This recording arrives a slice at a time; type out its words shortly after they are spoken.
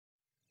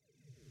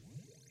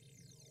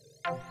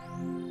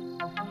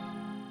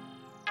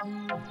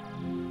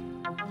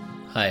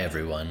Hi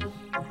everyone,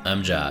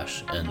 I'm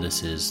Josh, and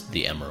this is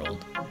The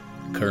Emerald,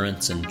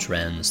 Currents and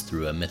Trends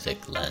Through a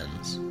Mythic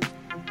Lens,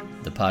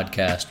 the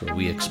podcast where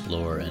we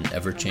explore an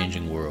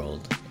ever-changing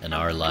world and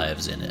our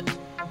lives in it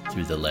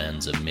through the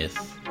lens of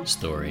myth,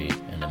 story,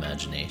 and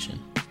imagination.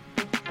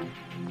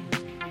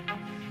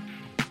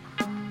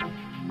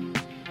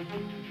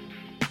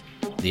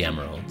 The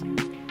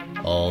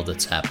Emerald, all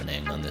that's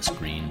happening on this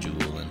green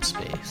jewel in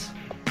space.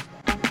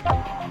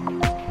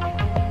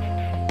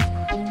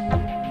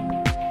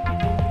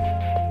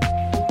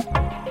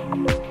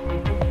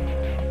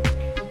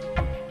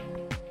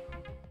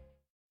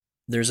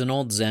 There's an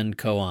old Zen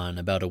koan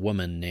about a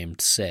woman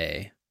named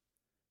Sei.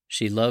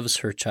 She loves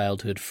her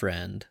childhood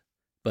friend,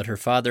 but her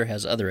father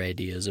has other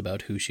ideas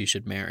about who she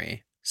should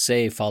marry.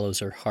 Sei follows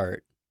her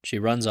heart. She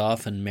runs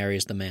off and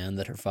marries the man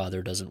that her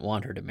father doesn't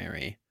want her to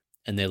marry,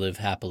 and they live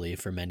happily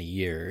for many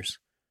years,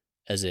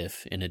 as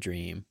if in a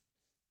dream.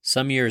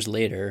 Some years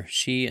later,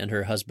 she and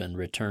her husband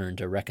return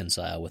to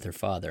reconcile with her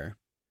father.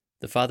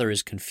 The father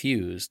is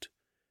confused.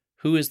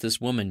 "Who is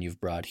this woman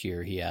you've brought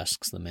here?" he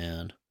asks the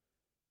man.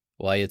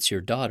 "Why, it's your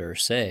daughter,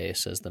 Sei,"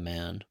 says the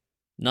man.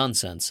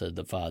 "Nonsense," said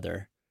the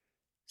father.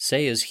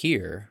 "Sei is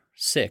here,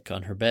 sick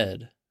on her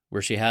bed,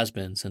 where she has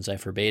been since I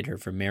forbade her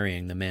from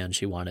marrying the man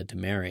she wanted to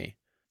marry."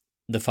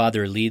 The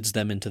father leads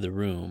them into the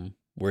room,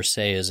 where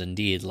Sei is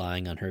indeed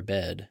lying on her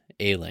bed,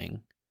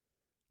 ailing.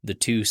 The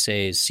two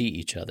Seis see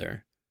each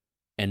other,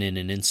 and in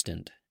an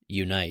instant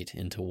unite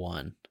into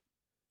one.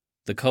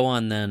 The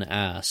koan then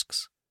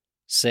asks,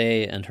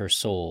 Sei and her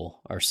soul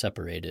are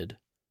separated.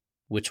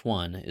 Which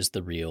one is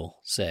the real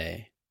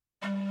Sei?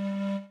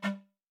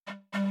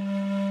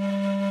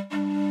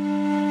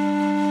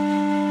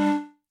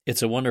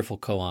 It's a wonderful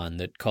koan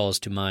that calls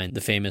to mind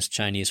the famous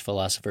Chinese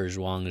philosopher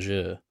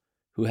Zhuangzi,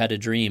 who had a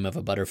dream of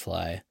a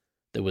butterfly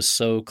that was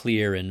so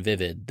clear and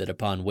vivid that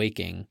upon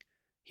waking,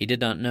 he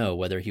did not know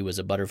whether he was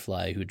a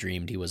butterfly who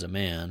dreamed he was a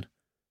man,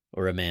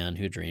 or a man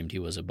who dreamed he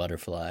was a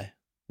butterfly.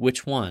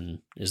 Which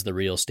one is the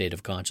real state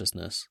of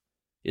consciousness?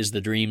 Is the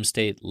dream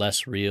state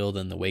less real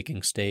than the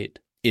waking state?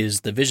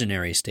 Is the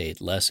visionary state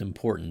less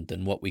important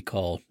than what we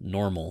call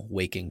normal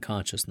waking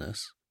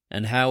consciousness?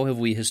 And how have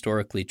we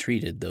historically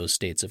treated those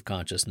states of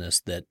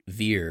consciousness that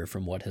veer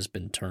from what has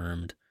been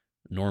termed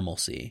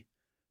normalcy?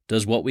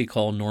 Does what we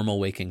call normal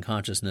waking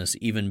consciousness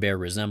even bear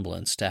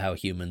resemblance to how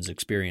humans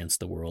experience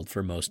the world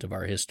for most of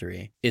our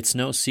history? It's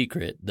no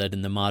secret that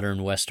in the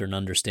modern Western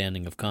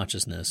understanding of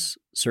consciousness,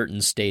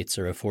 certain states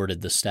are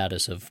afforded the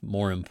status of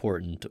more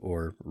important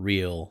or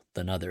real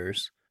than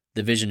others.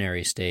 The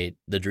visionary state,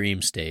 the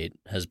dream state,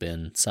 has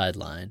been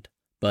sidelined.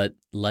 But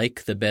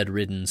like the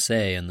bedridden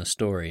Sei in the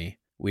story,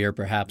 we are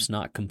perhaps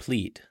not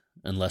complete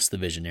unless the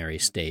visionary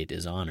state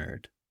is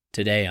honored.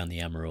 Today on The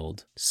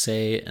Emerald,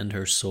 Sei and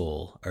her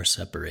soul are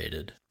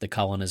separated, the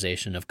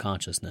colonization of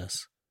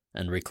consciousness,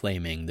 and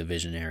reclaiming the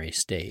visionary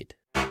state.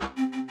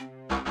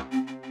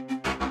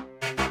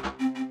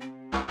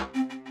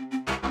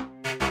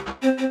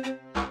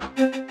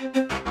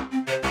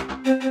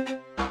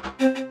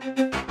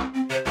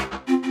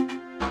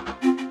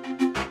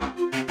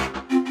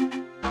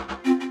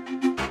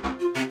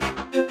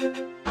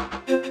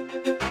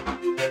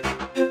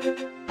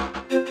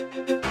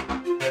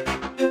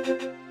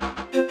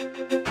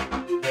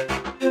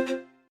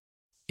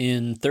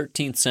 In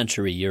 13th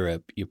century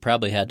Europe, you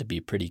probably had to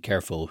be pretty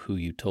careful who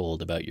you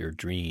told about your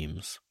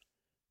dreams.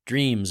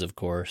 Dreams, of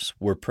course,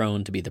 were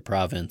prone to be the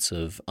province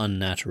of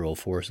unnatural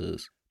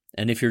forces,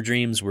 and if your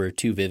dreams were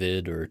too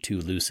vivid or too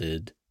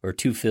lucid, or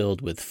too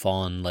filled with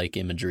faun-like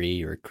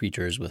imagery or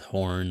creatures with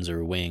horns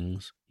or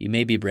wings, you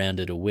may be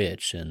branded a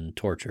witch and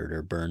tortured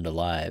or burned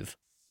alive.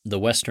 The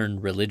Western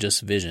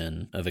religious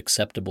vision of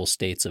acceptable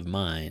states of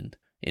mind,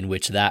 in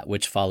which that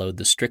which followed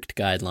the strict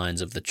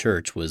guidelines of the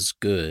Church was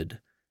good,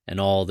 and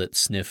all that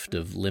sniffed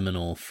of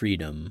liminal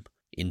freedom,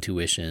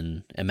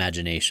 intuition,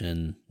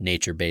 imagination,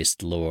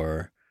 nature-based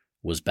lore,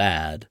 was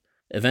bad,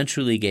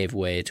 eventually gave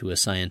way to a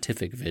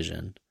scientific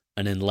vision,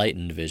 an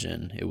enlightened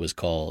vision, it was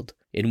called,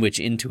 in which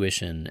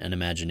intuition and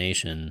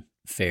imagination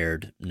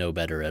fared no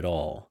better at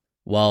all.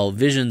 While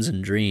visions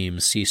and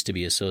dreams ceased to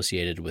be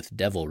associated with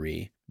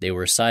devilry, they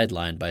were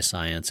sidelined by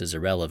science as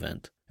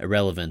irrelevant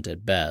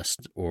at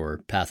best,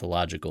 or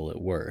pathological at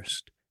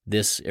worst.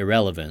 This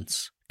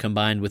irrelevance,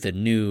 combined with a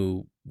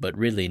new, but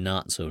really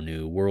not so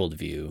new,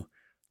 worldview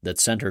that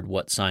centered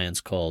what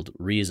science called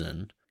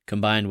reason,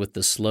 combined with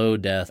the slow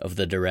death of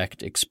the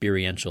direct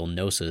experiential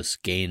gnosis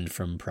gained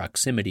from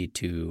proximity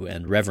to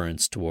and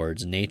reverence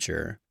towards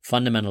nature,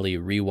 fundamentally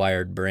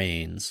rewired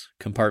brains,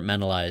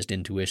 compartmentalized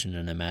intuition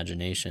and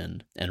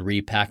imagination, and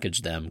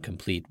repackaged them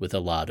complete with a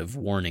lot of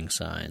warning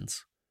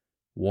signs.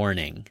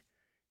 Warning: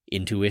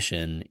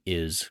 intuition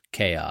is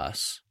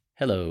chaos.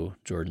 Hello,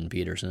 Jordan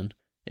Peterson.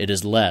 It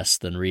is less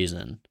than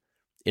reason.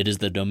 It is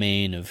the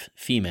domain of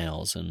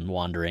females and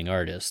wandering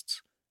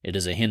artists. It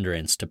is a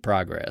hindrance to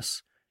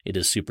progress. It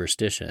is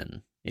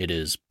superstition. It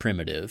is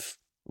primitive.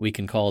 We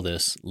can call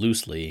this,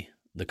 loosely,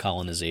 the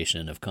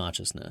colonization of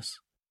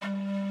consciousness.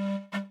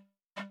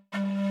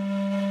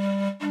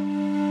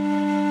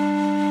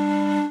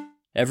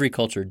 Every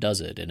culture does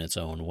it in its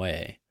own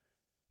way.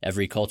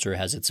 Every culture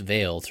has its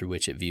veil through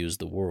which it views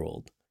the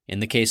world. In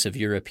the case of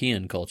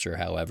European culture,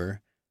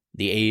 however,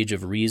 the age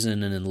of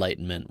reason and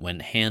enlightenment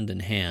went hand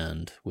in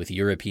hand with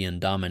European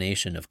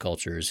domination of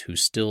cultures who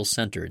still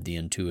centered the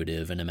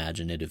intuitive and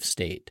imaginative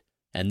state,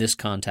 and this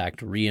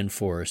contact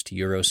reinforced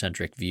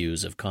Eurocentric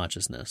views of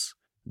consciousness.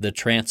 The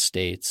trance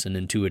states and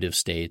intuitive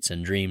states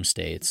and dream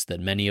states that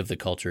many of the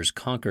cultures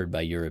conquered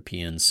by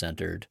Europeans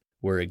centered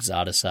were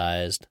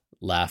exoticized,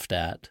 laughed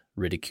at,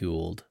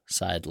 ridiculed,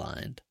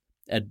 sidelined.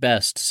 At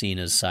best seen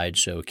as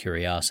sideshow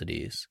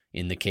curiosities,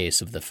 in the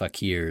case of the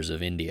fakirs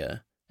of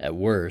India, at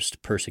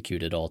worst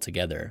persecuted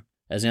altogether.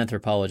 As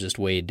anthropologist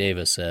Wade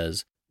Davis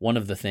says, one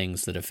of the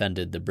things that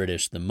offended the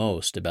British the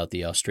most about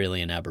the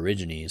Australian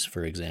Aborigines,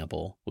 for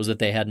example, was that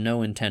they had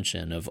no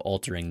intention of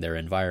altering their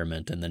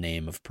environment in the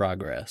name of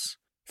progress.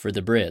 For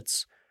the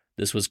Brits,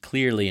 this was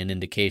clearly an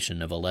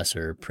indication of a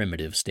lesser,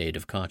 primitive state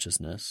of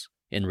consciousness.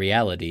 In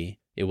reality,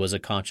 it was a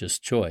conscious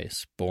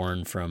choice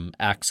born from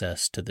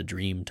access to the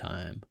dream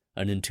time,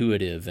 an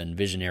intuitive and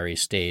visionary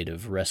state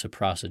of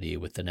reciprocity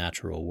with the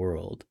natural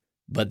world.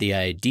 But the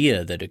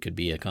idea that it could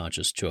be a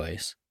conscious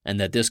choice, and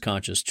that this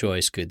conscious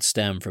choice could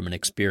stem from an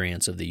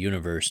experience of the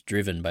universe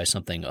driven by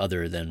something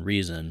other than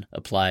reason,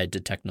 applied to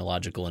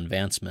technological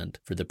advancement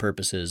for the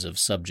purposes of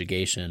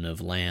subjugation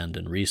of land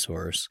and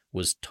resource,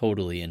 was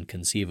totally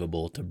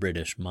inconceivable to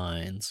British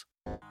minds.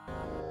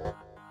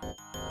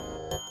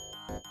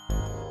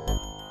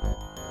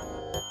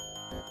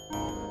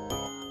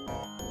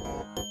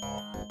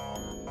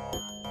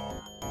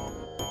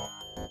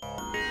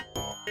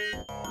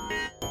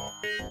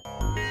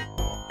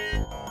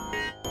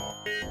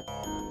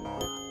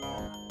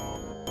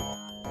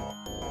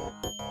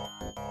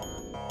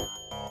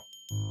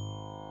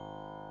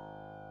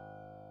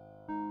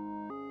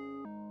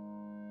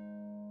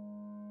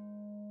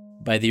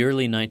 By the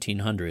early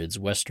 1900s,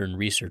 Western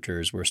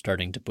researchers were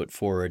starting to put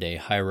forward a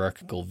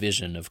hierarchical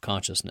vision of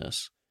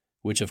consciousness,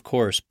 which of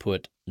course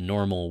put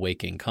normal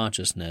waking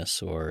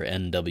consciousness, or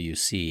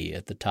NWC,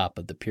 at the top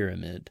of the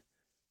pyramid.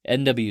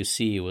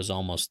 NWC was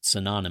almost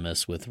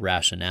synonymous with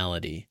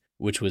rationality,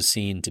 which was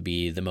seen to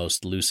be the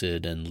most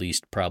lucid and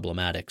least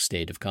problematic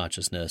state of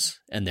consciousness,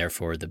 and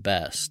therefore the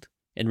best.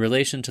 In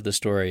relation to the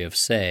story of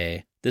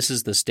Say, this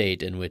is the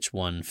state in which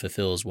one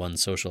fulfills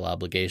one's social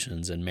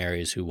obligations and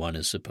marries who one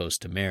is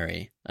supposed to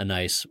marry, a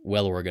nice,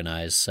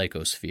 well-organized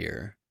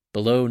psychosphere.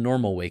 Below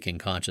normal waking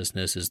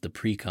consciousness is the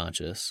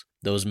preconscious,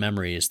 those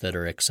memories that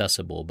are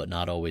accessible but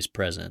not always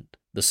present,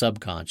 the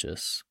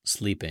subconscious,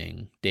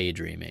 sleeping,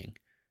 daydreaming,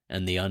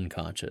 and the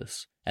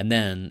unconscious. And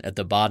then, at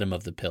the bottom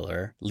of the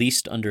pillar,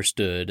 least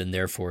understood and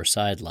therefore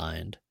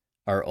sidelined,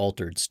 are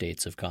altered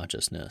states of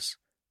consciousness,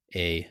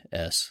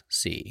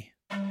 ASC.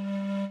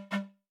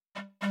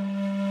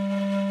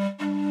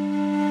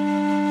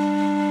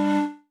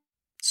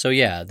 So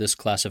yeah, this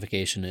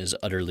classification is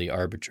utterly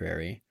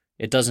arbitrary.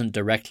 It doesn't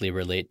directly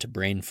relate to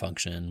brain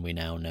function, we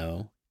now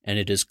know, and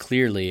it is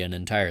clearly and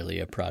entirely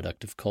a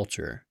product of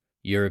culture.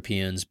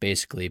 Europeans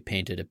basically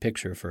painted a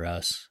picture for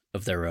us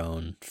of their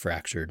own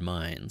fractured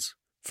minds.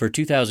 For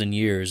 2,000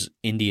 years,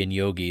 Indian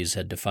yogis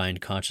had defined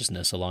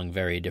consciousness along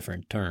very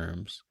different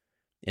terms.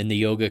 In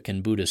the yogic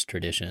and Buddhist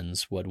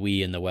traditions, what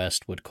we in the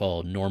West would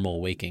call normal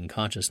waking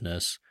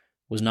consciousness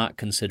was not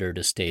considered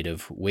a state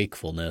of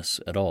wakefulness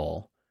at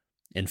all.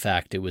 In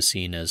fact, it was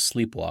seen as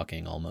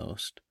sleepwalking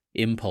almost,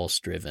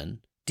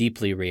 impulse-driven,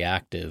 deeply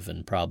reactive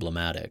and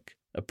problematic,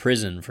 a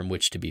prison from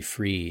which to be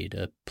freed,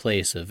 a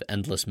place of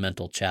endless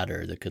mental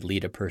chatter that could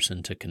lead a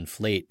person to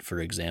conflate, for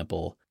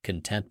example,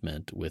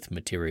 contentment with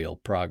material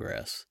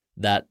progress.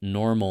 That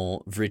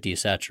normal,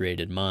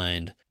 vritti-saturated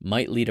mind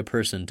might lead a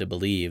person to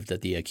believe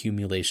that the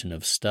accumulation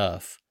of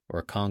stuff,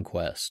 or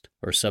conquest,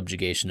 or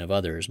subjugation of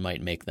others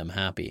might make them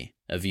happy,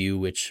 a view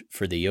which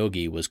for the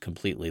yogi was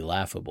completely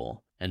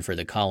laughable, and for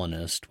the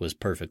colonist was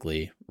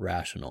perfectly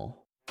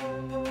rational.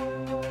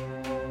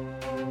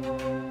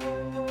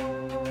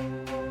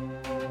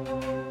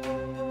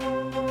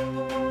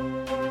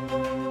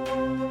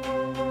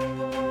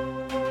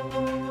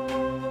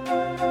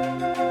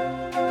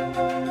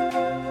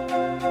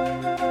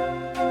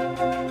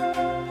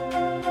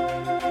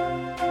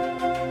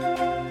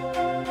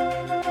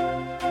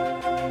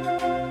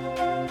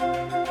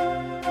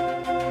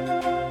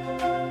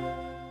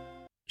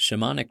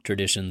 Shamanic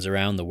traditions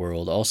around the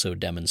world also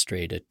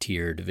demonstrate a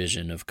tiered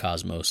vision of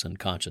cosmos and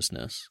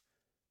consciousness,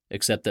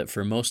 except that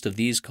for most of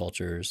these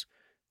cultures,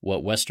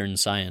 what Western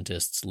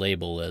scientists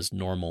label as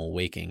normal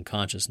waking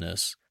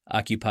consciousness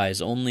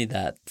occupies only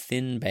that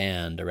thin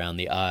band around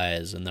the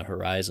eyes and the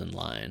horizon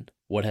line,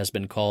 what has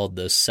been called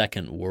the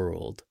second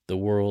world, the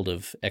world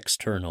of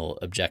external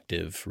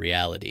objective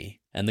reality.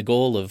 And the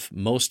goal of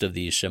most of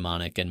these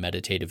shamanic and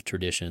meditative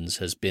traditions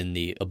has been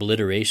the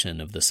obliteration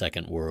of the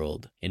second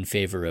world in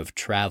favor of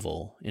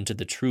travel into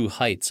the true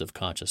heights of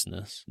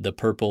consciousness, the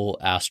purple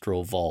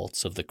astral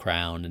vaults of the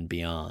crown and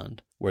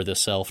beyond, where the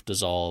self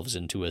dissolves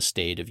into a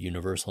state of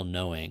universal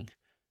knowing,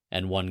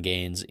 and one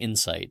gains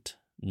insight,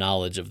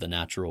 knowledge of the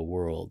natural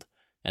world,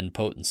 and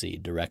potency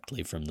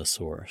directly from the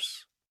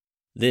source.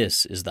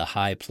 This is the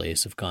high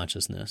place of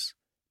consciousness,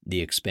 the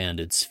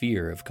expanded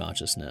sphere of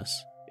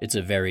consciousness. It's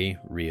a very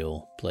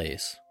real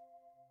place.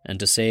 And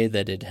to say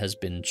that it has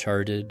been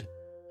charted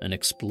and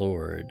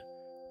explored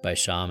by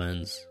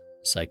shamans,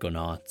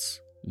 psychonauts,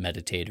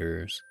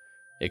 meditators,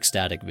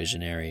 ecstatic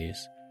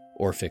visionaries,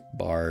 Orphic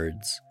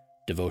bards,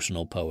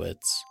 devotional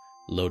poets,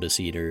 lotus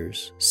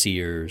eaters,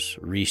 seers,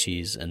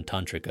 rishis, and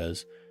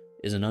tantrikas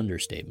is an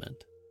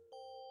understatement.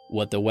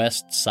 What the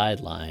West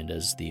sidelined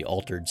as the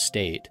altered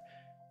state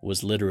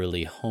was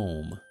literally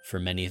home for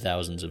many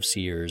thousands of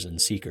seers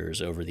and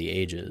seekers over the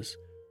ages,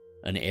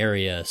 an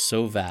area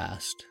so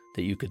vast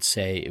that you could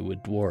say it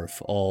would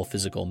dwarf all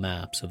physical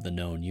maps of the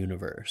known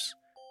universe,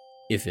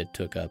 if it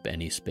took up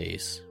any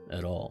space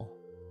at all.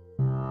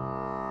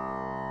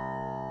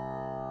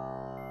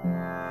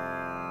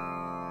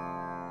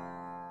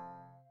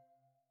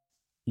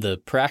 The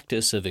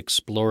practice of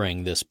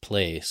exploring this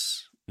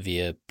place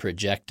via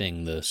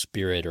projecting the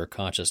spirit or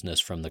consciousness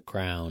from the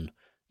crown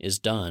is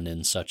done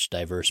in such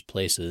diverse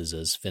places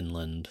as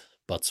Finland,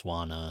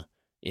 Botswana,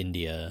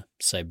 India,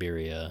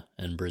 Siberia,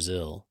 and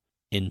Brazil.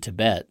 In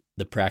Tibet,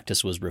 the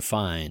practice was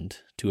refined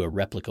to a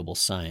replicable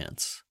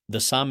science. The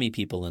Sami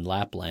people in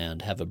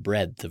Lapland have a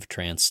breadth of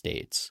trance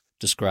states,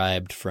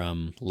 described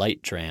from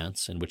light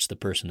trance, in which the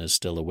person is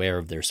still aware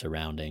of their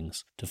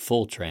surroundings, to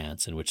full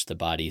trance, in which the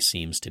body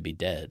seems to be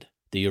dead.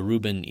 The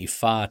Yoruban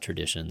Ifa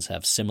traditions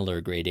have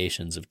similar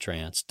gradations of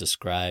trance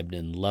described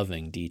in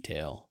loving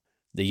detail.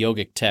 The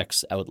yogic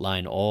texts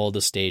outline all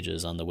the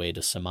stages on the way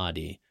to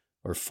samadhi,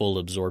 or full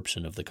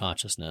absorption of the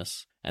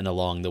consciousness, and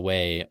along the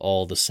way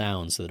all the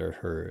sounds that are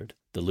heard,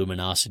 the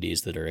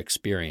luminosities that are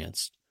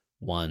experienced,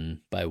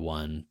 one by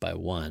one by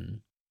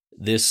one.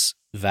 This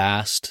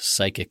vast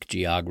psychic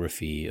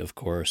geography, of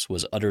course,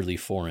 was utterly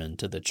foreign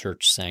to the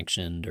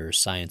church-sanctioned or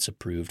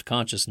science-approved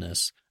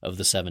consciousness of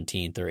the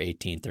 17th or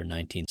 18th or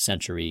 19th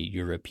century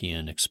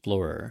European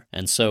explorer,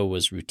 and so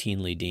was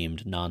routinely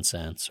deemed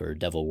nonsense or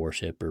devil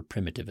worship or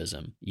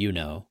primitivism,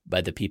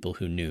 by the people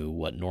who knew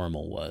what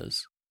normal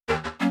was.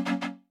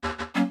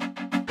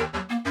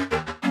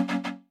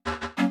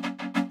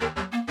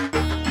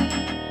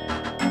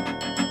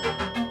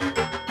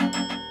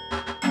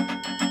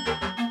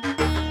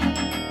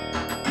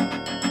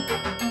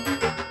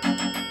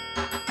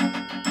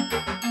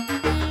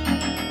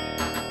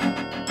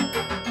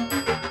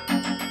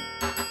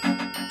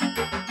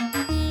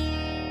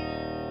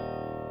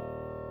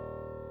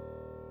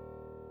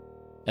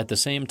 At the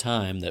same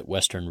time that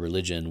Western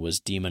religion was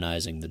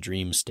demonizing the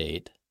dream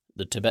state,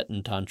 the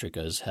Tibetan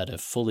tantrikas had a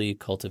fully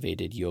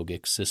cultivated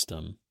yogic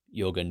system,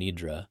 yoga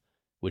nidra,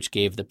 which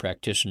gave the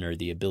practitioner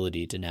the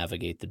ability to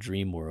navigate the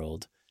dream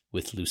world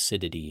with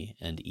lucidity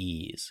and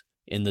ease.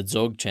 In the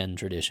Dzogchen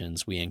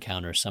traditions, we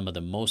encounter some of the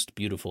most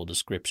beautiful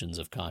descriptions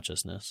of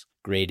consciousness,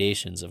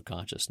 gradations of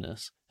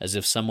consciousness, as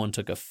if someone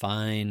took a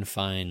fine,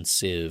 fine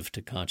sieve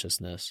to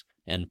consciousness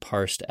and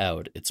parsed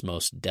out its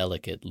most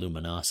delicate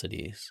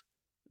luminosities.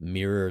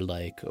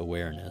 Mirror-like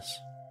awareness,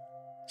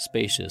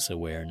 spacious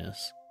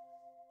awareness,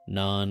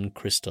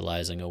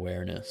 non-crystallizing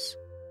awareness,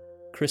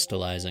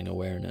 crystallizing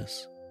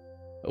awareness,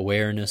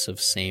 awareness of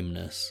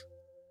sameness,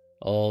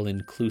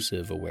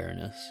 all-inclusive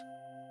awareness,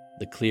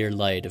 the clear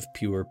light of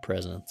pure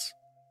presence,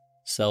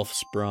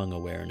 self-sprung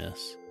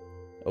awareness,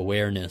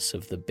 awareness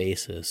of the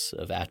basis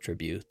of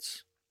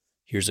attributes.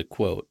 Here's a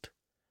quote.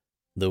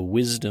 "The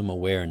wisdom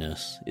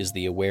awareness is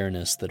the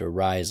awareness that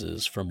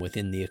arises from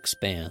within the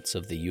expanse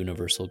of the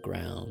universal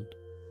ground,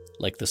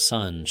 like the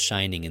sun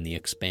shining in the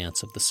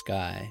expanse of the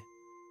sky.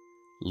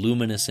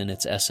 Luminous in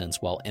its essence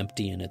while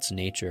empty in its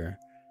nature,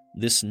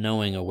 this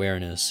knowing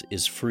awareness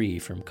is free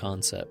from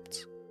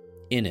concepts.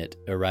 In it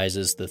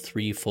arises the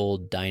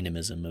threefold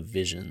dynamism of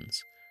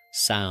visions,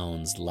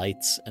 sounds,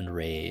 lights, and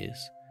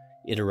rays.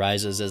 It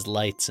arises as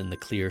lights in the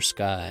clear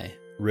sky,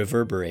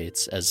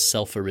 reverberates as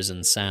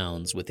self-arisen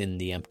sounds within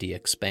the empty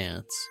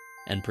expanse,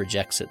 and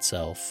projects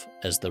itself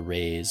as the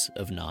rays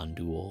of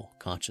non-dual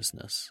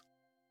consciousness."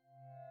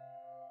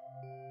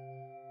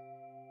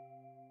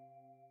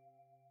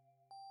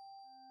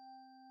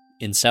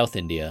 In South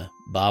India,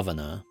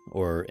 bhavana,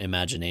 or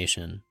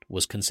imagination,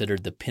 was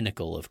considered the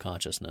pinnacle of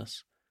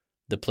consciousness,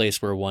 the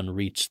place where one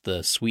reached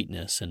the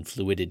sweetness and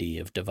fluidity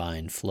of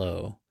divine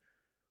flow.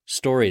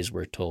 Stories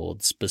were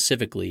told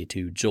specifically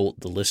to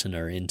jolt the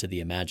listener into the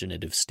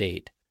imaginative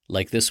state,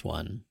 like this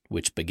one,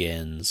 which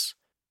begins,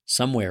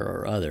 "Somewhere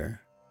or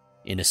other,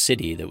 in a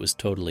city that was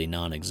totally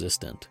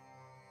non-existent,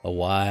 a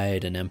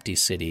wide and empty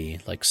city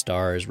like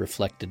stars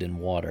reflected in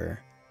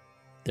water,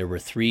 there were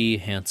 3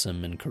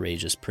 handsome and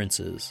courageous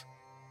princes.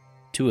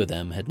 2 of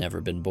them had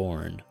never been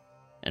born,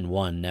 and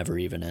 1 never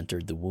even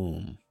entered the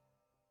womb."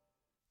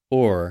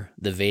 Or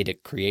the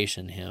Vedic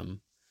creation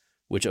hymn,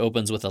 which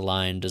opens with a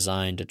line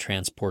designed to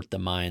transport the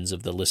minds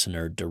of the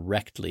listener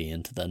directly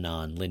into the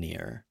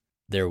non-linear.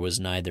 "There was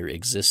neither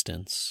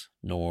existence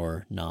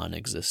nor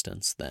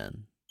non-existence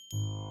then."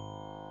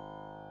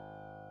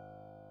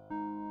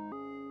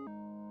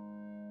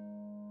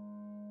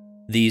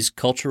 These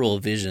cultural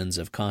visions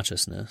of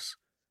consciousness,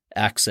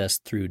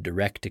 accessed through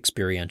direct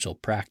experiential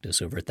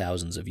practice over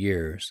thousands of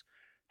years,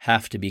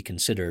 have to be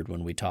considered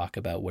when we talk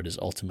about what is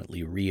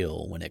ultimately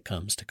real when it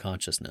comes to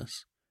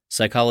consciousness.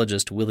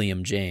 Psychologist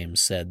William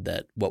James said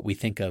that what we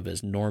think of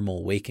as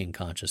normal waking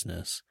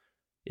consciousness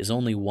is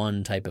only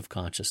one type of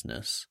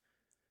consciousness.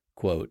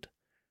 Quote,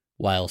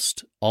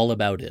 "Whilst all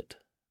about it,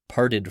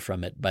 parted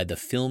from it by the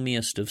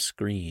filmiest of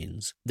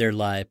screens, there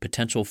lie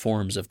potential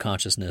forms of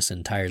consciousness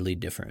entirely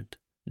different.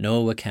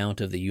 No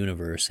account of the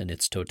universe in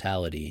its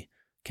totality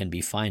can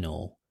be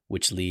final,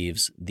 which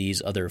leaves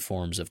these other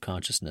forms of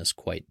consciousness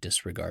quite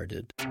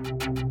disregarded."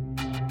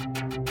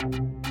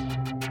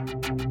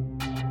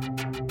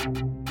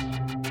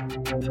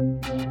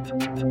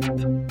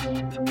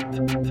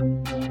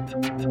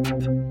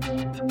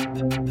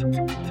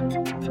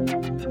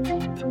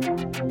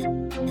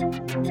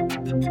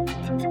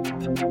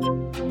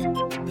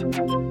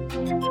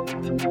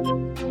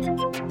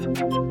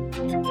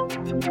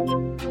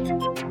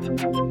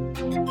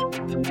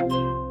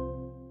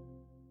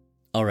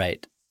 All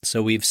right,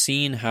 so we've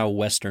seen how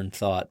Western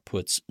thought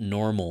puts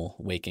normal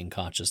waking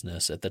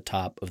consciousness at the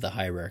top of the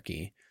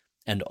hierarchy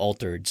and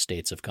altered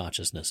states of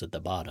consciousness at the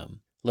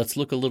bottom. Let's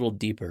look a little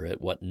deeper at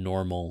what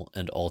normal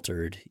and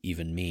altered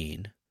even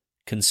mean.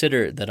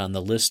 Consider that on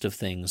the list of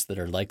things that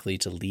are likely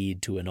to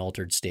lead to an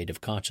altered state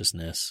of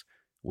consciousness,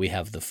 we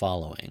have the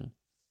following: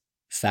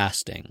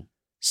 fasting,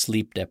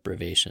 sleep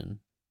deprivation,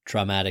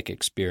 traumatic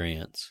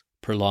experience,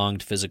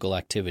 prolonged physical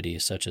activity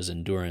such as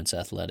endurance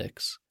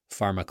athletics,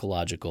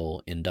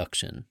 pharmacological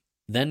induction.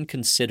 Then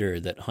consider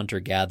that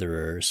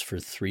hunter-gatherers for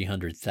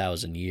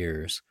 300,000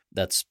 years,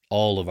 that's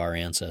all of our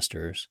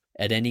ancestors,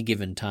 at any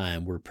given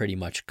time were pretty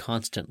much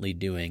constantly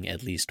doing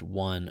at least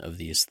one of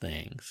these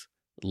things.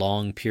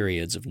 Long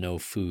periods of no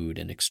food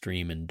and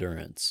extreme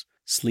endurance,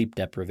 sleep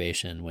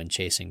deprivation when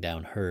chasing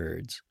down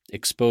herds,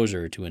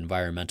 exposure to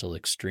environmental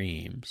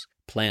extremes,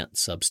 plant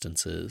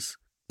substances.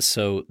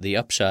 So the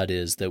upshot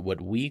is that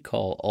what we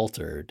call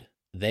altered,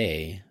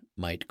 they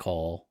might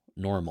call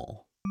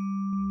normal.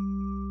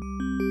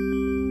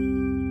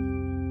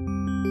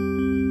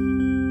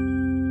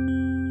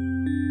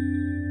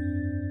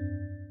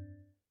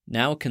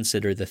 Now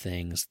consider the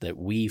things that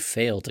we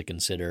fail to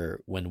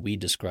consider when we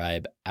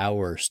describe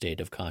our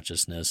state of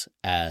consciousness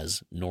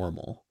as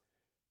normal.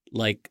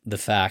 Like the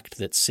fact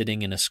that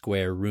sitting in a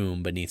square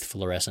room beneath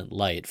fluorescent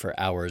light for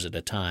hours at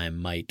a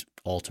time might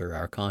alter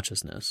our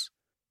consciousness.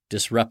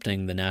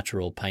 Disrupting the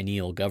natural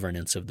pineal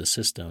governance of the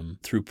system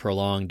through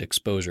prolonged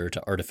exposure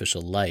to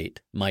artificial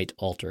light might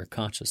alter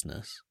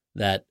consciousness.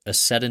 That a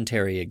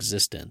sedentary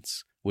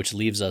existence, which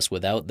leaves us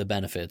without the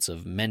benefits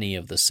of many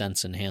of the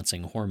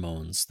sense-enhancing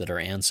hormones that our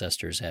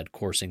ancestors had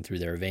coursing through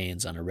their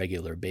veins on a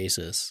regular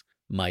basis,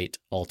 might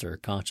alter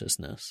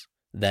consciousness.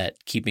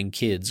 That keeping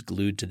kids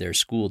glued to their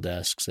school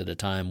desks at a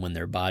time when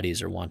their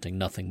bodies are wanting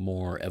nothing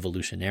more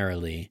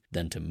evolutionarily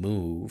than to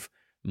move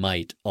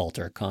might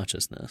alter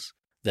consciousness.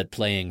 That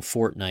playing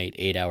Fortnite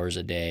 8 hours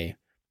a day,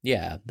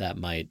 that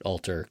might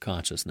alter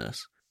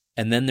consciousness.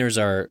 And then there's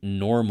our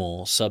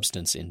normal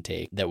substance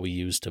intake that we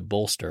use to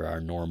bolster our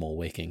normal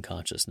waking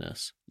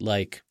consciousness,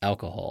 like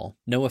alcohol.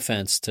 No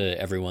offense to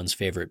everyone's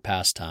favorite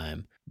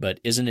pastime, but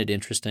isn't it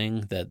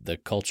interesting that the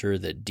culture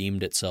that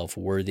deemed itself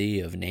worthy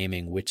of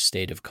naming which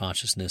state of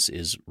consciousness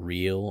is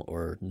real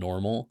or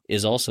normal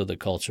is also the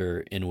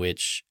culture in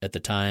which, at the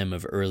time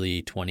of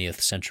early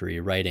 20th century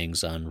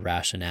writings on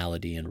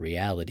rationality and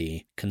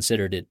reality,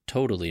 considered it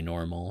totally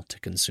normal to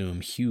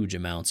consume huge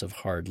amounts of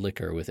hard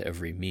liquor with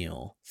every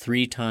meal,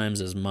 3 times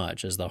as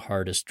much as the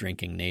hardest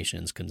drinking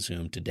nations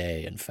consume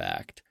today, in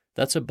fact.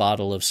 That's a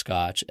bottle of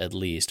scotch at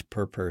least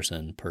per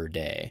person per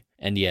day.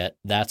 And yet,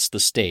 that's the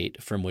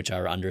state from which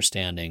our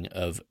understanding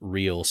of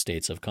real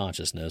states of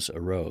consciousness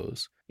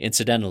arose.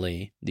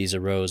 Incidentally, these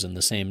arose in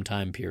the same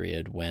time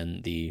period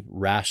when the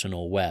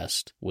rational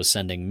West was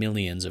sending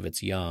millions of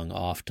its young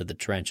off to the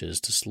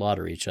trenches to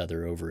slaughter each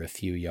other over a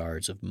few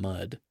yards of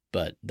mud.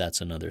 But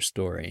that's another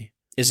story.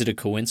 Is it a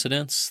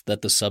coincidence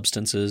that the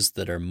substances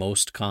that are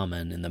most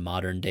common in the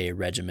modern-day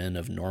regimen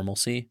of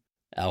normalcy,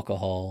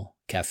 alcohol,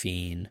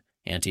 caffeine,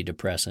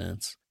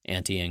 antidepressants,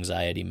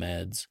 anti-anxiety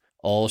meds,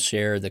 all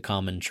share the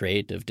common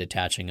trait of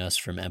detaching us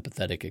from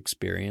empathetic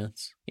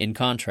experience, in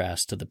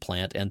contrast to the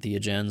plant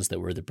entheogens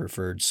that were the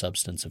preferred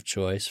substance of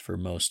choice for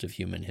most of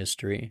human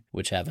history,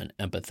 which have an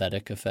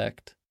empathetic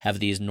effect? Have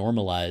these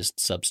normalized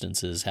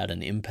substances had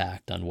an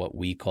impact on what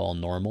we call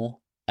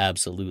normal?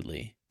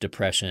 Absolutely.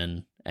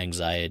 Depression,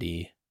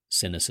 anxiety,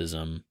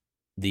 cynicism,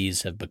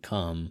 these have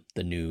become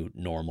the new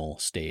normal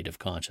state of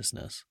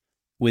consciousness.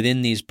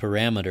 Within these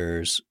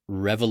parameters,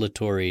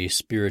 revelatory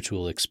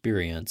spiritual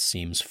experience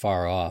seems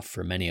far off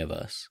for many of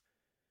us.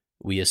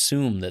 We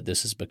assume that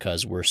this is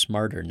because we're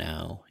smarter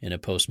now in a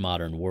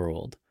postmodern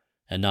world,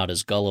 and not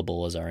as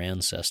gullible as our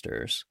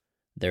ancestors.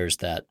 There's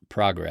that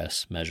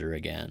progress measure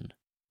again.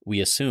 We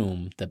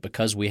assume that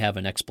because we have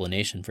an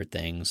explanation for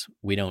things,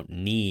 we don't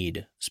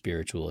need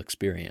spiritual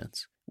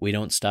experience. We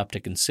don't stop to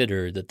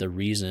consider that the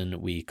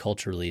reason we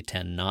culturally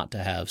tend not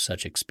to have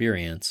such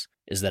experience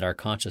is that our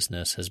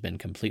consciousness has been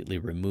completely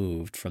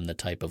removed from the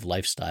type of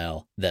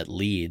lifestyle that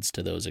leads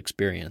to those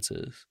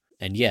experiences.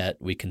 And yet,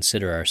 we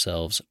consider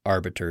ourselves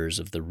arbiters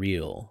of the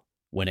real.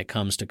 When it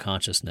comes to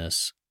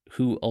consciousness,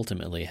 who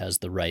ultimately has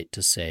the right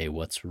to say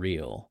what's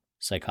real?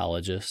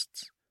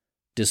 Psychologists?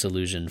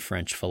 Disillusioned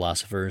French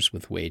philosophers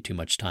with way too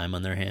much time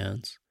on their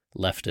hands?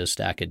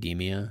 Leftist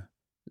academia?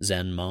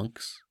 Zen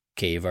monks?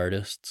 Cave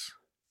artists?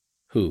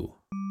 Who?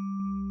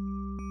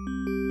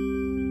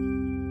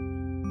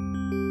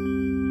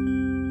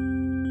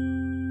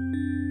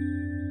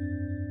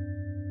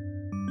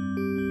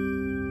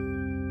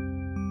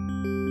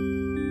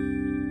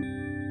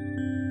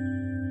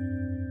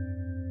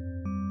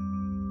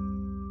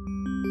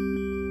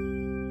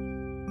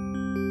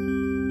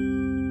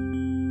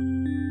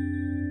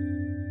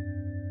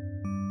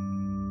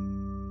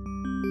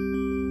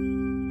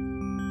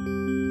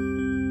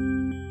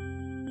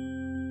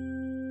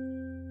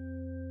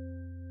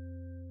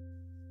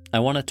 I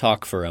want to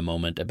talk for a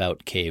moment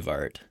about cave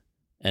art,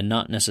 and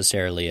not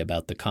necessarily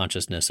about the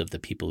consciousness of the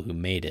people who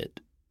made it,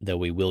 though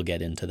we will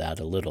get into that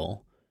a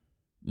little.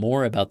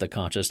 More about the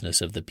consciousness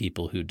of the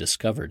people who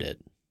discovered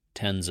it,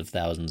 tens of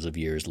thousands of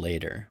years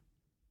later.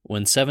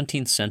 When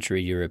 17th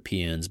century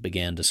Europeans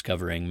began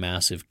discovering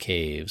massive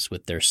caves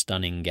with their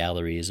stunning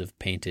galleries of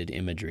painted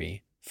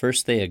imagery,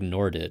 first they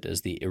ignored it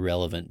as the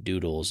irrelevant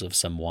doodles of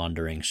some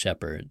wandering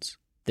shepherds.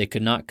 They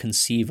could not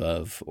conceive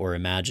of or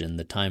imagine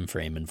the time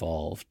frame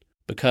involved.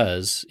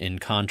 Because, in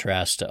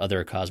contrast to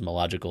other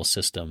cosmological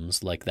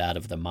systems like that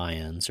of the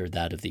Mayans or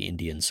that of the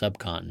Indian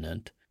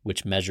subcontinent,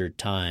 which measured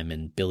time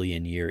in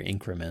billion-year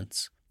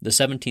increments, the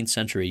 17th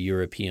century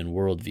European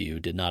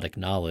worldview did not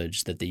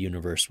acknowledge that the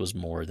universe was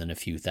more than a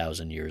few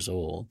thousand years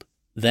old.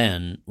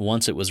 Then,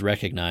 once it was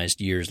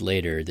recognized years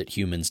later that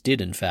humans did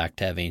in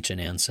fact have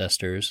ancient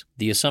ancestors,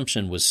 the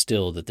assumption was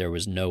still that there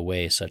was no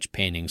way such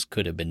paintings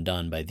could have been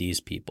done by these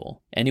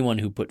people. Anyone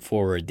who put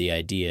forward the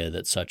idea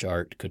that such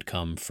art could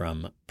come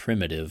from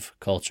primitive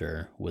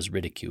culture was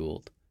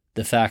ridiculed.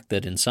 The fact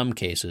that in some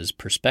cases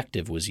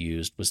perspective was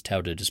used was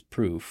touted as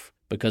proof,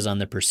 because on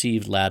the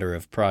perceived ladder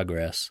of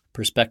progress,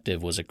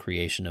 perspective was a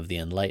creation of the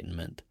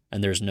Enlightenment,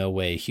 and there's no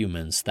way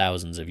humans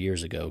thousands of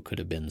years ago could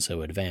have been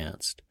so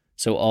advanced.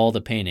 So all the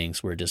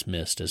paintings were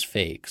dismissed as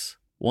fakes.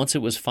 Once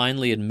it was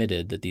finally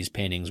admitted that these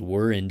paintings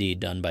were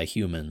indeed done by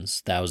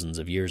humans thousands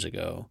of years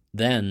ago,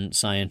 then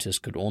scientists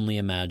could only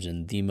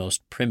imagine the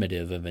most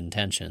primitive of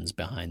intentions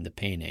behind the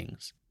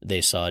paintings.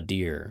 They saw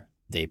deer,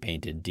 they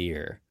painted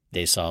deer.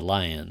 They saw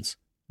lions,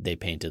 they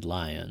painted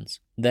lions.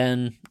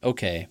 Then,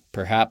 okay,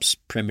 perhaps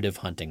primitive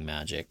hunting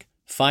magic.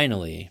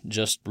 Finally,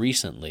 just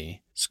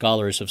recently,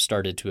 scholars have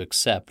started to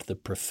accept the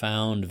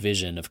profound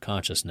vision of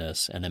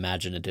consciousness and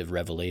imaginative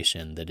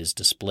revelation that is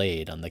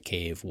displayed on the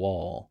cave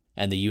wall,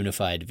 and the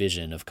unified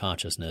vision of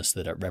consciousness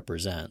that it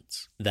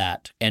represents.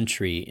 That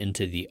entry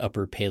into the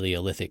Upper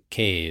Paleolithic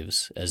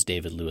caves, as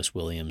David Lewis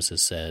Williams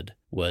has said,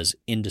 was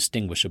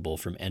indistinguishable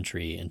from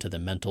entry into the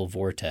mental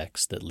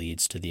vortex that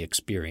leads to the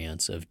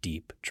experience of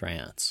deep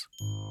trance.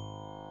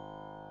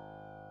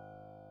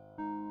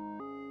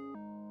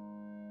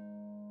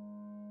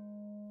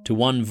 To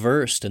one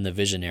versed in the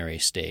visionary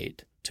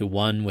state, to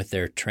one with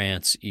their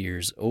trance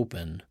ears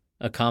open,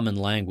 a common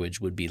language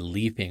would be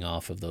leaping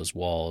off of those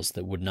walls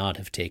that would not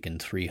have taken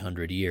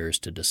 300 years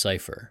to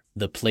decipher.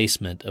 The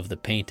placement of the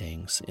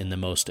paintings in the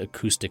most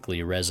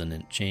acoustically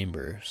resonant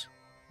chambers.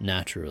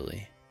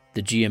 Naturally,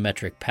 the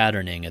geometric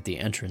patterning at the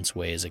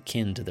entranceway is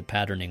akin to the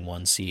patterning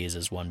one sees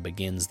as one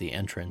begins the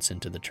entrance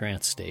into the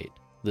trance state.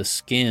 The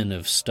skin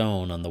of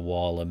stone on the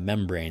wall a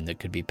membrane that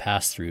could be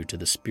passed through to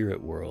the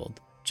spirit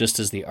world, just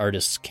as the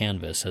artist's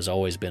canvas has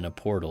always been a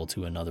portal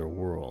to another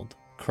world.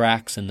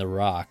 Cracks in the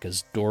rock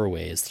as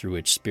doorways through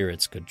which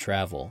spirits could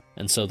travel,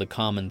 and so the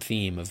common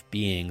theme of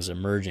beings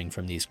emerging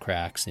from these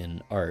cracks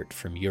in art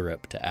from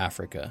Europe to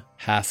Africa.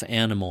 Half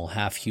animal,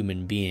 half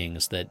human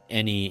beings that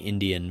any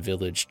Indian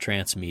village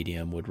trance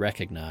medium would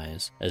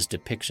recognize as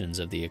depictions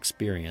of the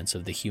experience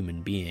of the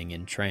human being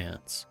in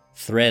trance.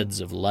 Threads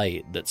of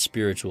light that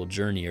spiritual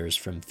journeyers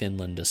from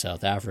Finland to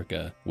South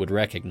Africa would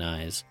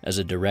recognize as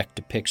a direct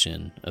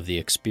depiction of the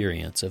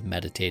experience of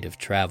meditative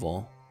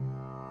travel.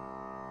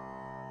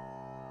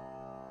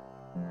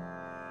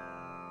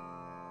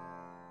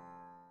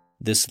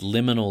 This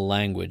liminal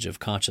language of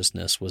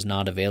consciousness was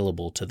not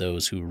available to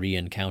those who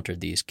re-encountered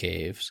these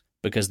caves,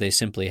 because they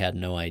simply had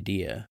no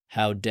idea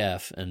how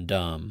deaf and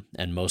dumb,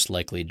 and most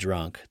likely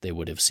drunk, they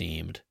would have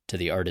seemed to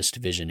the artist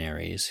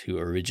visionaries who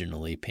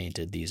originally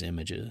painted these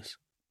images.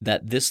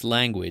 That this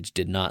language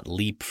did not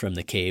leap from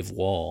the cave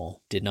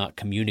wall, did not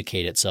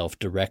communicate itself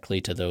directly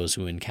to those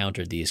who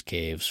encountered these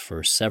caves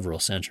for several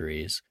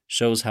centuries,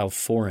 shows how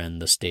foreign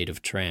the state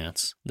of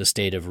trance, the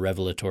state of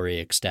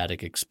revelatory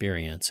ecstatic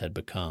experience had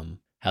become,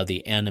 how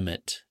the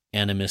animate,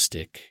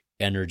 animistic,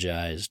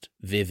 energized,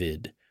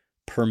 vivid,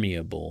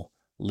 permeable,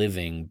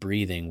 living,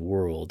 breathing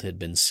world had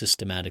been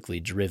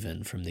systematically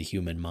driven from the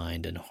human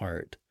mind and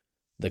heart,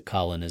 the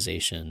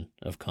colonization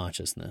of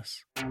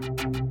consciousness.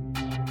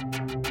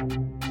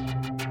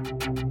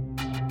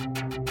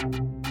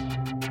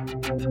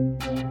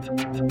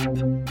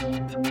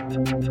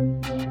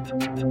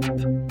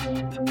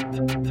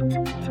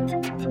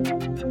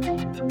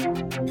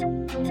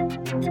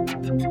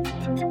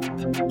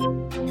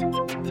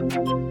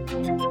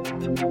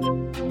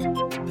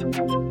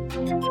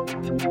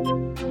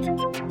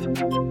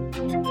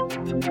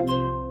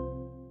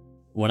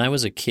 When I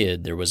was a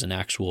kid, there was an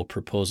actual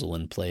proposal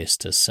in place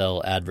to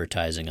sell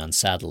advertising on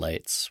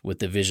satellites with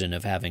the vision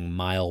of having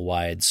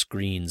mile-wide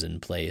screens in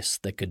place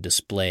that could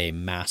display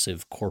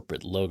massive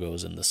corporate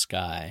logos in the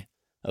sky.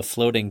 A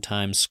floating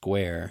Times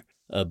Square,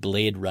 a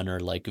Blade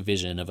Runner-like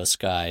vision of a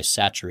sky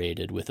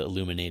saturated with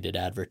illuminated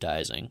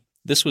advertising.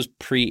 This was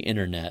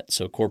pre-internet,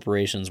 so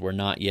corporations were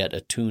not yet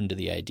attuned to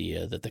the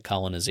idea that the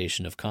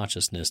colonization of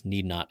consciousness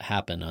need not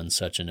happen on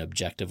such an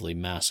objectively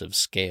massive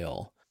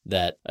scale,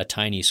 that a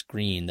tiny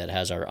screen that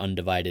has our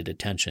undivided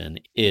attention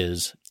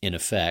is, in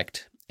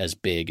effect, as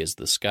big as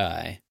the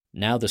sky.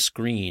 Now the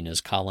screen has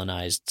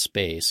colonized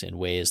space in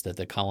ways that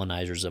the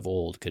colonizers of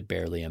old could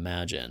barely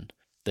imagine.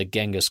 The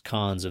Genghis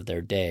Khans of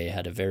their day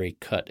had a very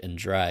cut and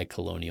dry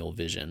colonial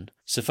vision.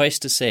 Suffice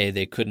to say,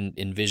 they couldn't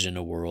envision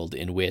a world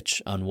in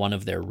which, on one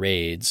of their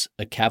raids,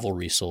 a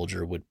cavalry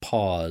soldier would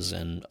pause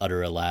and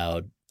utter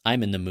aloud,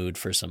 "I'm in the mood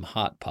for some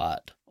hot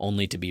pot,"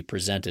 only to be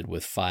presented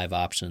with 5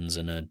 options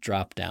in a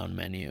drop-down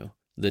menu.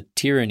 The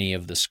tyranny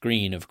of the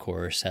screen, of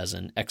course, has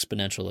an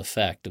exponential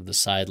effect of the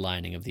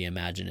sidelining of the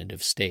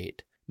imaginative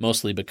state,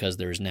 mostly because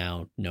there is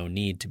now no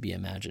need to be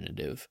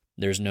imaginative.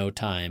 There's no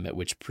time at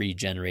which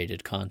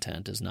pre-generated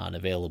content is not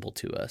available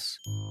to us.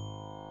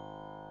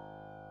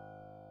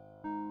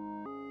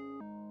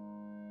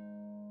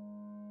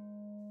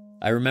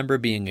 I remember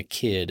being a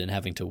kid and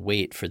having to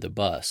wait for the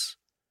bus.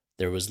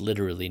 There was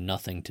literally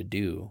nothing to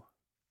do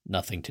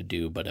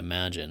but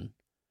imagine.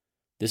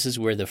 This is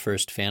where the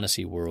first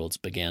fantasy worlds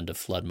began to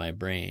flood my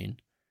brain.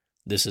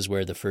 This is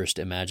where the first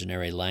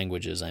imaginary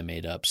languages I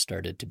made up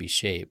started to be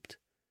shaped.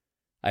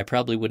 I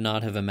probably would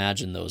not have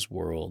imagined those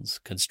worlds,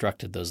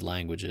 constructed those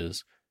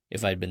languages,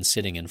 if I'd been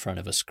sitting in front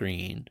of a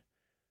screen.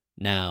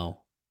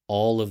 Now,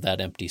 all of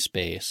that empty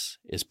space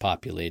is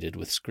populated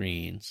with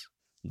screens.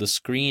 The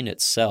screen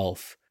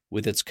itself,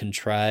 with its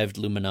contrived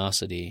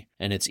luminosity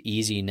and its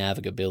easy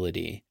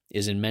navigability,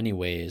 is in many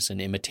ways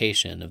an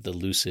imitation of the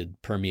lucid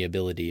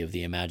permeability of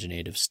the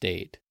imaginative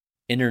state.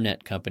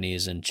 Internet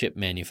companies and chip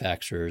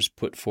manufacturers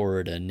put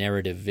forward a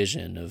narrative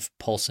vision of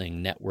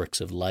pulsing networks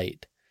of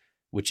light,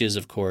 which is,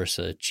 of course,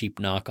 a cheap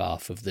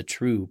knockoff of the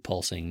true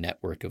pulsing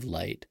network of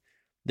light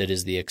that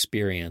is the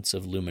experience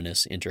of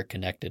luminous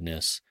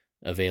interconnectedness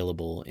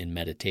available in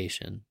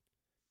meditation,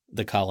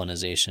 the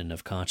colonization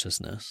of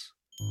consciousness.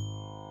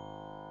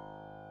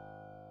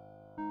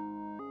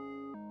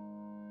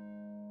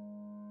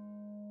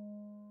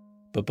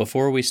 But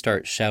before we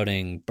start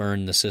shouting,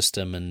 "Burn the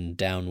system and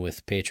down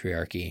with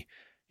patriarchy,"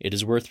 it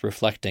is worth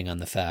reflecting on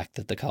the fact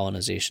that the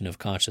colonization of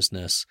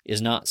consciousness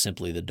is not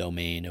simply the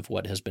domain of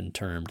what has been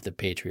termed the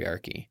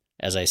patriarchy.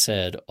 As I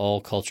said, all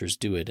cultures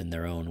do it in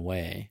their own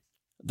way.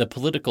 The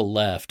political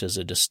left is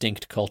a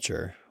distinct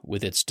culture,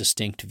 with its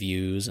distinct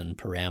views and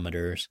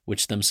parameters,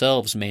 which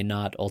themselves may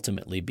not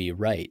ultimately be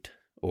right,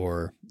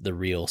 or the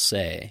real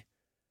say.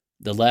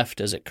 The left,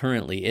 as it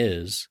currently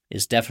is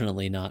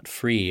definitely not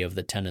free of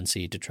the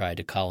tendency to try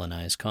to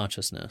colonize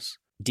consciousness.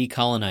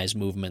 Decolonize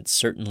movements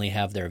certainly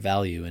have their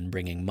value in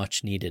bringing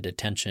much-needed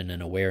attention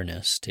and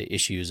awareness to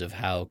issues of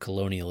how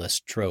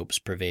colonialist tropes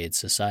pervade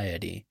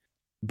society.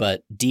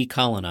 But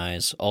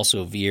decolonize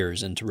also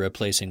veers into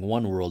replacing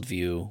one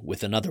worldview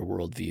with another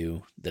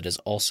worldview that is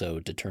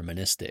also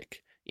deterministic,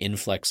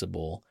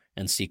 inflexible,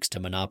 and seeks to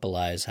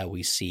monopolize how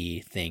we see,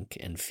 think,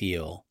 and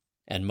feel,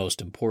 and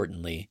most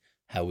importantly,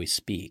 how we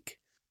speak.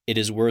 It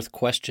is worth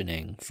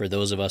questioning, for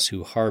those of us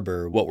who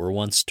harbor what were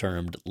once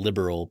termed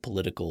liberal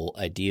political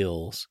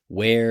ideals,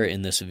 where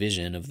in this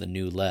vision of the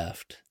new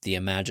left the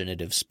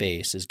imaginative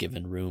space is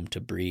given room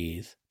to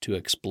breathe, to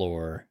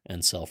explore,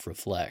 and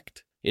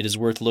self-reflect. It is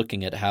worth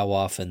looking at how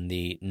often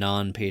the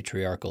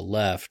non-patriarchal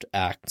left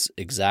acts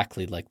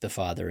exactly like the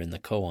father in the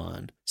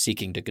koan,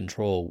 seeking to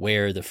control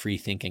where the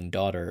free-thinking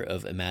daughter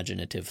of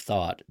imaginative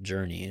thought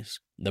journeys.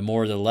 The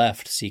more the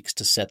left seeks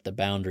to set the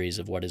boundaries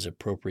of what is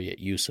appropriate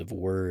use of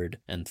word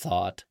and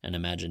thought and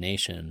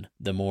imagination,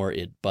 the more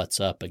it butts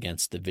up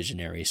against the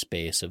visionary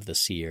space of the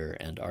seer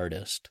and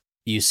artist.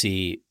 You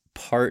see,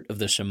 part of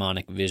the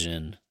shamanic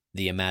vision,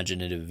 the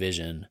imaginative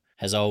vision,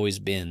 has always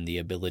been the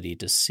ability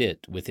to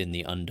sit within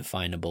the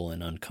undefinable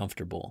and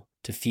uncomfortable,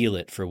 to feel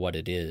it for what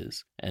it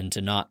is, and to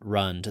not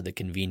run to the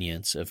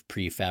convenience of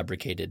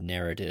prefabricated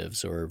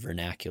narratives or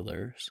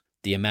vernaculars.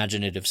 The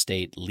imaginative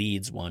state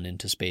leads one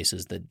into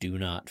spaces that do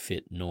not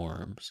fit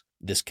norms.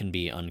 This can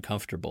be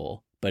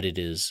uncomfortable, but it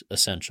is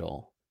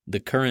essential.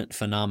 The current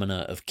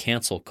phenomena of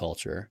cancel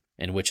culture,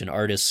 in which an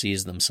artist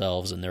sees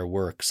themselves and their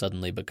work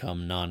suddenly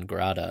become non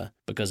grata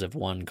because of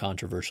one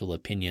controversial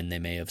opinion they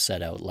may have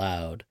said out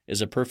loud,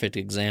 is a perfect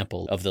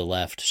example of the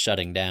left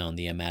shutting down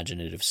the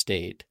imaginative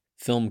state,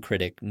 Film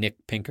critic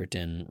Nick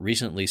Pinkerton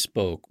recently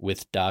spoke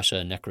with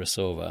Dasha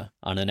Nekrasova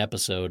on an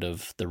episode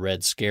of the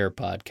Red Scare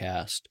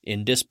podcast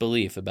in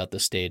disbelief about the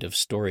state of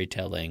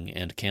storytelling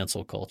and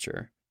cancel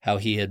culture, how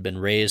he had been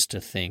raised to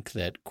think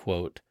that,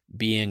 quote,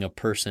 being a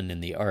person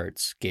in the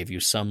arts gave you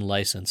some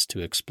license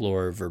to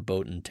explore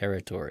verboten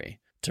territory,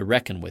 to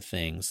reckon with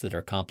things that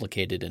are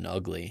complicated and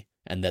ugly,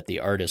 and that the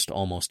artist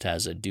almost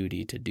has a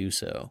duty to do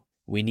so.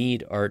 We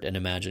need art and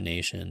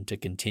imagination to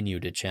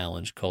continue to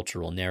challenge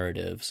cultural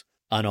narratives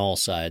on all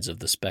sides of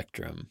the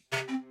spectrum.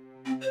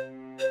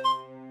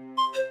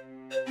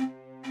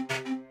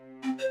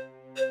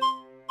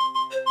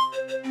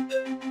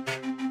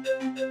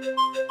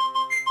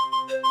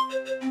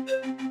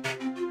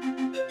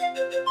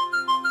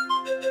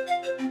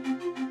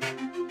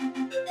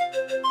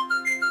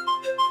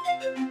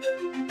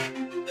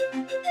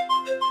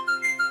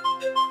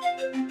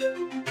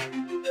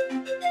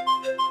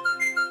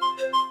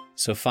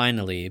 So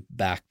finally,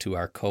 back to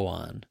our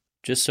koan.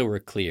 Just so we're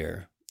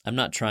clear, I'm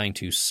not trying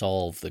to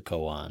solve the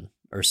koan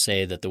or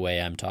say that the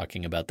way I'm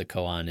talking about the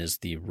koan is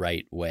the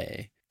right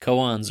way.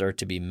 Koans are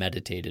to be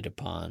meditated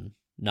upon,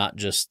 not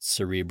just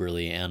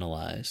cerebrally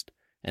analyzed,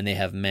 and they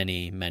have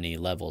many, many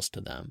levels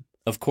to them.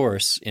 Of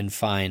course, in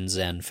fine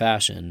Zen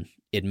fashion,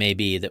 it may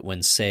be that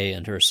when Sei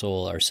and her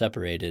soul are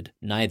separated,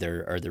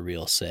 neither are the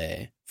real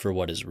Sei, for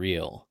what is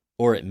real.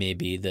 Or it may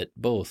be that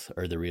both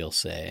are the real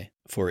Sei,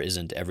 for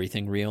isn't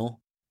everything real?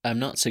 I'm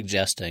not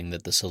suggesting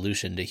that the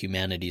solution to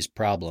humanity's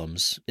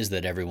problems is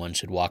that everyone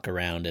should walk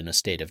around in a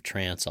state of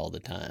trance all the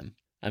time.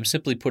 I'm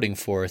simply putting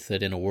forth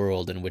that in a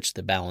world in which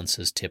the balance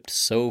has tipped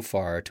so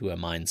far to a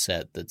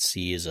mindset that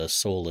sees a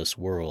soulless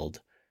world,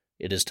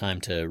 it is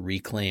time to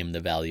reclaim the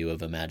value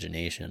of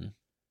imagination.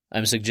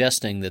 I'm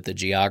suggesting that the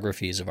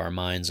geographies of our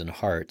minds and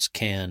hearts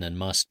can and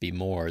must be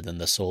more than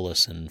the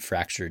soulless and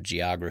fractured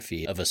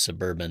geography of a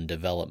suburban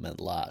development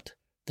lot.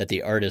 That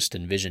the artist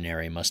and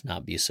visionary must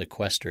not be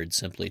sequestered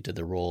simply to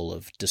the role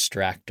of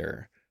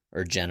distractor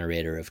or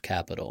generator of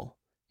capital.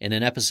 In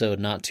an episode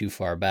not too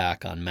far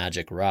back on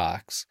Magic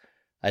Rocks,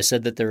 I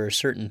said that there are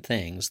certain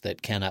things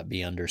that cannot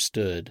be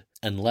understood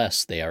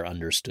unless they are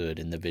understood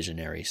in the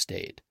visionary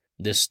state.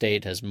 This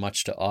state has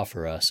much to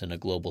offer us in a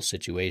global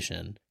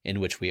situation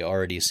in which we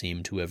already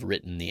seem to have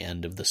written the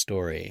end of the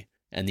story,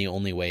 and the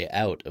only way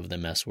out of the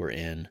mess we're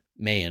in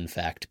may in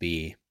fact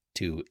be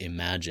to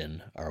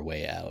imagine our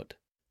way out.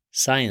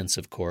 Science,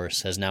 of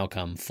course, has now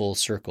come full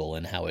circle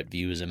in how it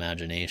views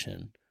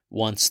imagination.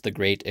 Once the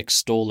great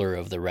extoller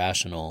of the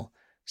rational,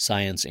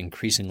 science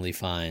increasingly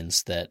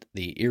finds that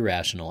the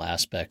irrational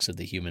aspects of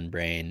the human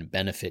brain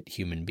benefit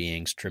human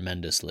beings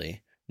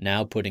tremendously,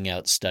 now putting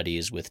out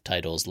studies with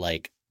titles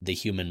like "The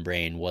Human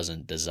Brain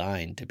Wasn't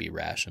Designed to be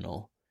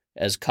Rational."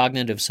 As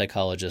cognitive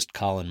psychologist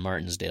Colin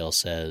Martinsdale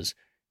says,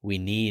 we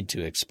need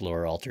to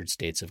explore altered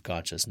states of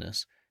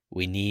consciousness.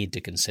 We need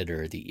to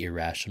consider the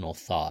irrational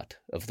thought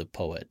of the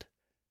poet.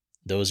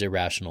 Those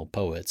irrational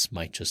poets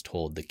might just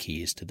hold the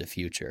keys to the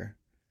future.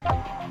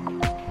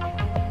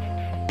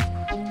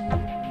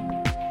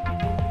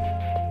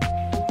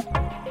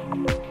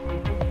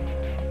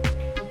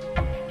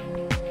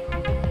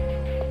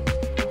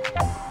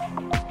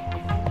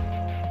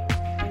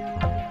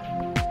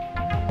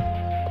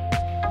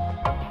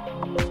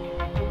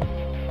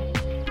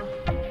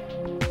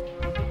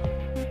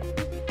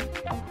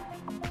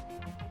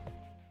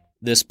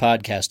 This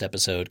podcast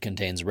episode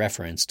contains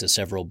reference to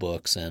several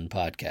books and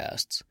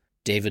podcasts.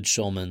 David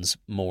Shulman's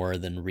More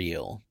Than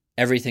Real,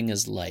 Everything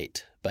is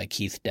Light by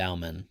Keith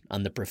Dowman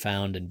on the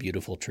profound and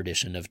beautiful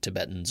tradition of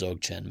Tibetan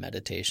Dzogchen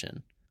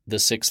meditation. The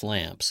Six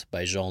Lamps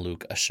by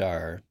Jean-Luc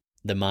Achard,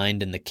 The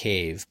Mind in the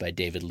Cave by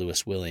David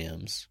Lewis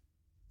Williams,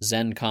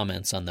 Zen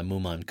Comments on the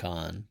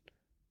Mumonkan,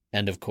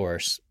 and of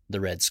course, the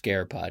Red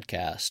Scare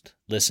podcast.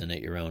 Listen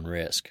at your own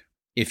risk.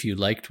 If you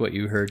liked what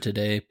you heard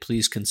today,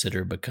 please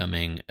consider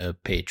becoming a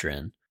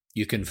patron.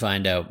 You can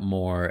find out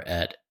more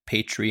at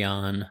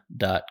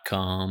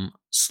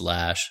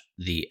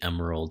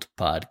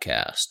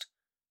patreon.com/theemeraldpodcast.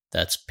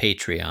 That's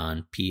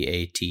Patreon,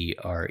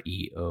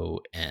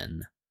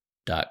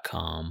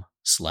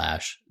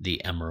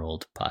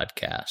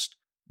 patreon.com/theemeraldpodcast.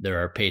 There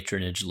are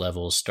patronage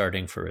levels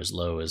starting for as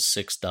low as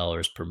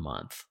 $6 per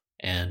month,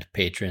 and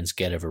patrons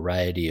get a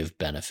variety of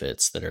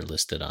benefits that are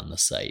listed on the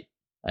site.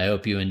 I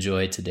hope you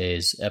enjoyed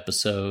today's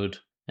episode,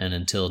 and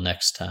until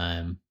next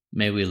time,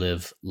 may we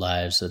live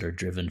lives that are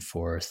driven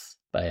forth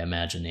by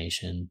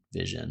imagination,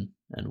 vision,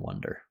 and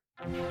wonder.